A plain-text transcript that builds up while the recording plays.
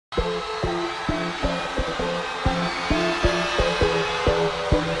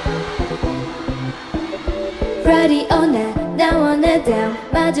라디오 나 원하던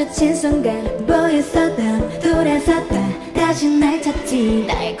마주친 순간 보였었던 돌아섰던 다시 날 찾지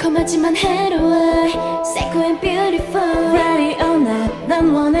달콤하지만 해로워 Psycho and beautiful 라디오 난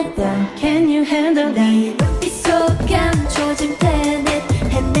원했던 Can you handle me 이 소감 조짐 되는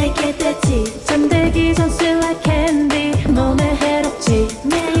해내게 되지 잠들기 전 sweet like candy 몸에 해롭지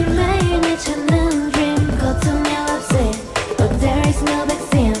매일매일 내처럼 dream 고통이 없애 But there is no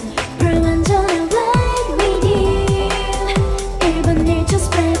vaccine 불완전한 like medium 1번 1초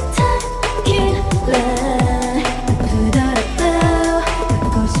spectacular 부드럽고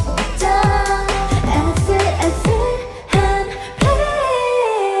갖고 싶었던 아슬아슬한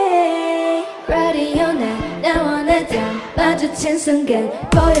play 라디오 나 원하던 마주친 순간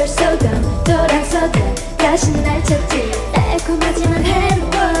보였었던 돌아서던 다시 날 찾지 달콤하지만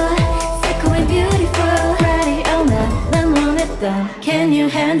해로워 Psycho and beautiful 라디오 난 원했던 Can you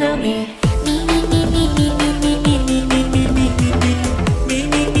handle me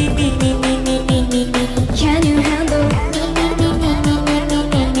Can you handle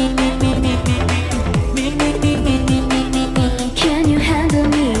Can you handle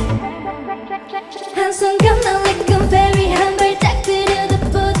me 한순간 난 like a fairy 한 발짝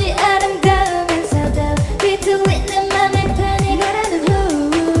들여다보지 아름다우면서도 비틀린 내 맘의 편이 가라는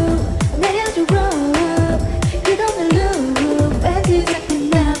loop 내려줘 rope You don't loop 왠지 자꾸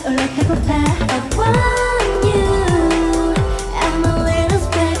난 올라타고파 I want you I'm a little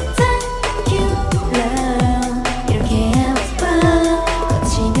spectacular 이렇게 하고 싶어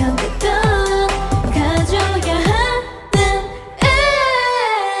거치면 또 가져야 하는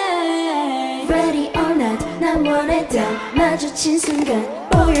Ready or not 난 원했던 마주친 순간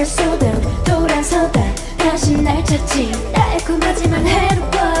보였었던 돌아서다 다시 날 찾지 달콤하지만 해로워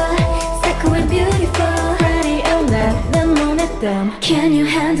Psycho and beautiful 라디오 난 원했던 Can you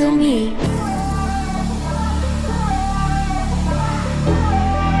handle me